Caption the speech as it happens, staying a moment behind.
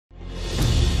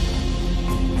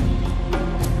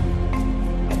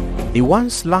The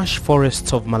once lush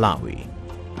forests of Malawi,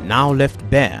 now left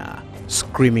bare,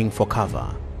 screaming for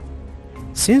cover.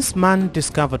 Since man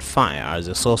discovered fire as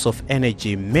a source of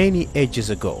energy many ages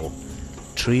ago,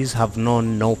 trees have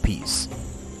known no peace.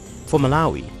 For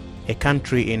Malawi, a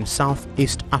country in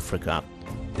Southeast Africa,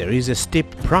 there is a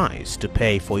steep price to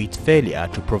pay for its failure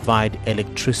to provide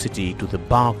electricity to the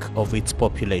bulk of its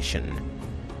population.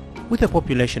 With a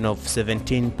population of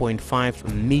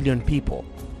 17.5 million people,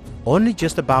 only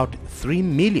just about 3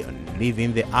 million live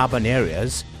in the urban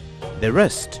areas, the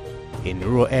rest in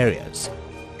rural areas.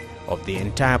 Of the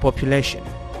entire population,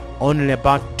 only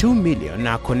about 2 million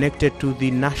are connected to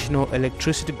the national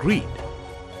electricity grid.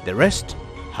 The rest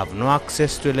have no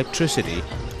access to electricity,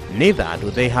 neither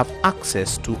do they have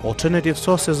access to alternative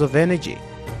sources of energy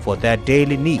for their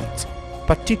daily needs,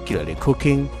 particularly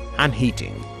cooking and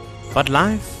heating. But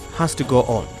life has to go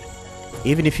on.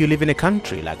 Even if you live in a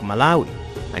country like Malawi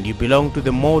and you belong to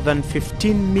the more than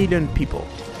 15 million people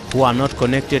who are not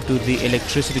connected to the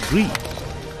electricity grid,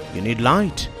 you need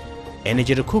light,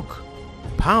 energy to cook,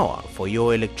 power for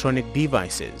your electronic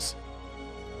devices.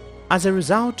 As a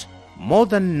result, more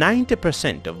than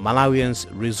 90% of Malawians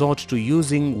resort to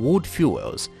using wood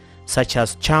fuels such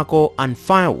as charcoal and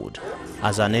firewood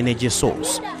as an energy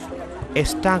source. A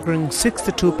staggering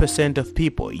 62% of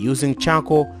people using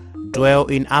charcoal dwell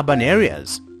in urban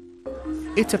areas.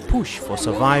 It's a push for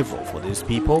survival for these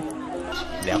people.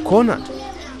 They are cornered.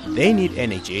 They need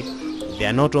energy. They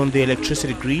are not on the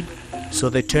electricity grid, so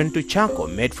they turn to charcoal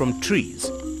made from trees.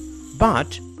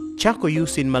 But charcoal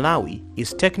use in Malawi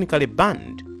is technically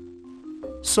banned.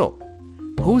 So,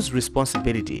 whose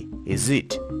responsibility is it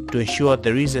to ensure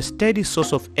there is a steady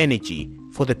source of energy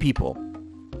for the people?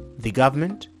 The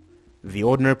government? The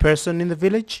ordinary person in the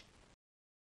village?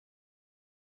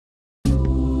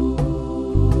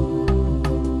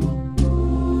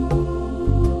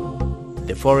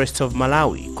 The forests of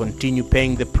Malawi continue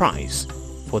paying the price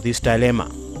for this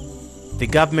dilemma. The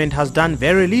government has done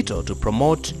very little to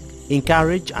promote,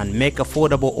 encourage and make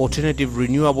affordable alternative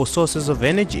renewable sources of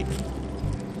energy.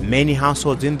 Many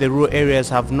households in the rural areas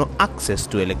have no access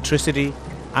to electricity,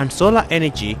 and solar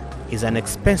energy is an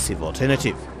expensive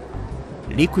alternative.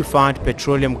 Liquefied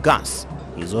petroleum gas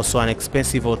is also an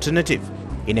expensive alternative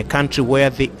in a country where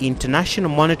the International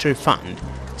Monetary Fund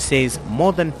says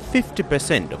more than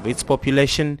 50% of its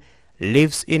population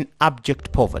lives in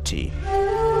abject poverty.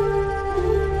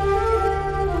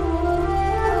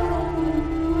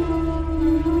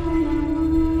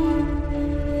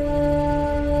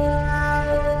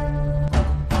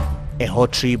 A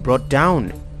hot tree brought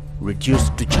down,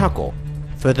 reduced to charcoal,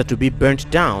 further to be burnt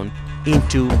down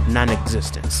into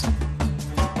non-existence.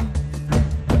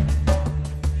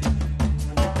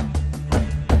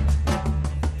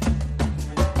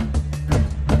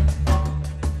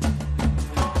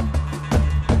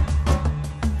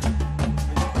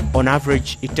 On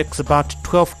average, it takes about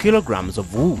 12 kilograms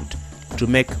of wood to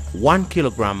make 1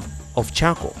 kilogram of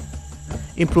charcoal.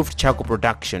 Improved charcoal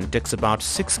production takes about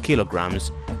 6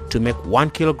 kilograms to make 1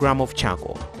 kilogram of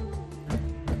charcoal.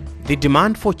 The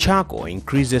demand for charcoal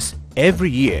increases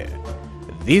every year.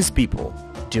 These people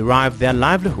derive their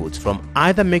livelihoods from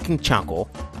either making charcoal,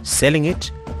 selling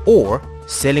it, or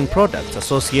selling products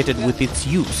associated with its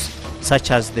use,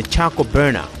 such as the charcoal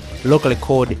burner, locally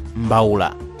called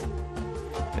mbaula.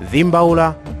 The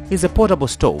mbaula is a portable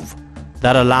stove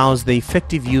that allows the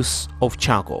effective use of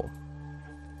charcoal.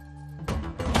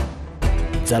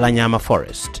 Dzalanyama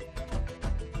Forest,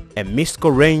 a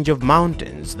mystical range of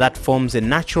mountains that forms a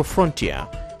natural frontier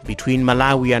between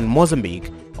Malawi and Mozambique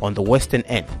on the western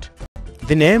end.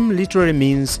 The name literally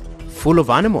means full of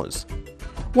animals.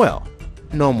 Well,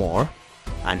 no more.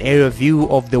 An aerial view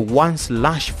of the once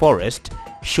lush forest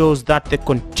shows that the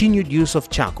continued use of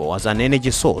charcoal as an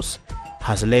energy source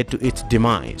has led to its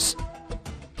demise.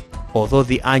 Although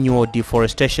the annual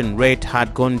deforestation rate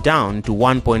had gone down to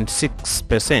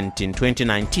 1.6% in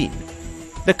 2019,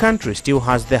 the country still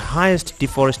has the highest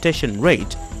deforestation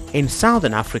rate in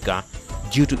southern Africa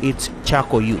due to its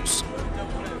charcoal use.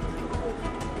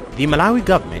 The Malawi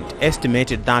government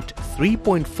estimated that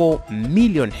 3.4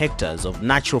 million hectares of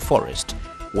natural forest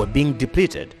were being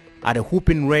depleted at a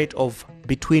whooping rate of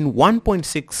between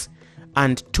 1.6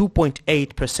 and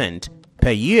 2.8% per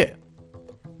year.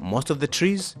 Most of the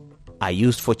trees are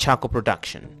used for charcoal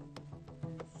production.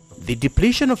 The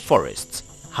depletion of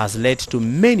forests has led to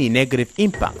many negative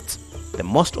impacts, the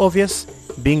most obvious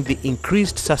being the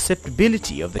increased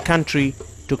susceptibility of the country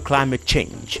to climate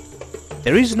change.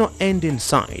 There is no end in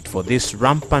sight for this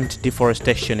rampant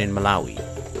deforestation in Malawi.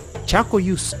 Charcoal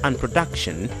use and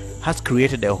production has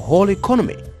created a whole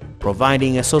economy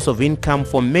providing a source of income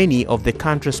for many of the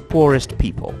country's poorest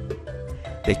people.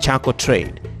 The charcoal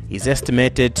trade is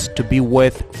estimated to be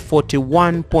worth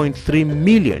 $41.3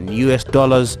 million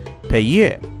per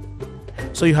year.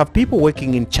 So you have people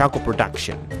working in charcoal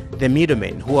production, the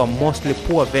middlemen who are mostly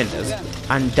poor vendors,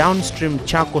 and downstream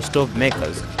charcoal stove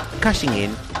makers cashing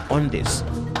in on this.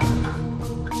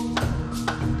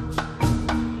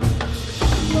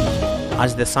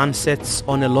 As the sun sets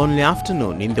on a lonely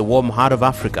afternoon in the warm heart of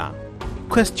Africa,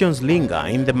 questions linger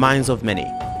in the minds of many.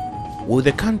 Will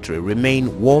the country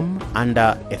remain warm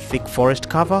under a thick forest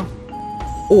cover?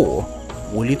 Or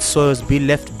will its soils be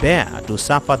left bare to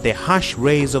suffer the harsh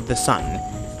rays of the sun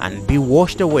and be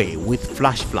washed away with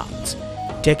flash floods,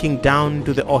 taking down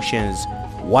to the oceans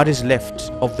what is left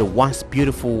of the once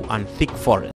beautiful and thick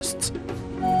forest?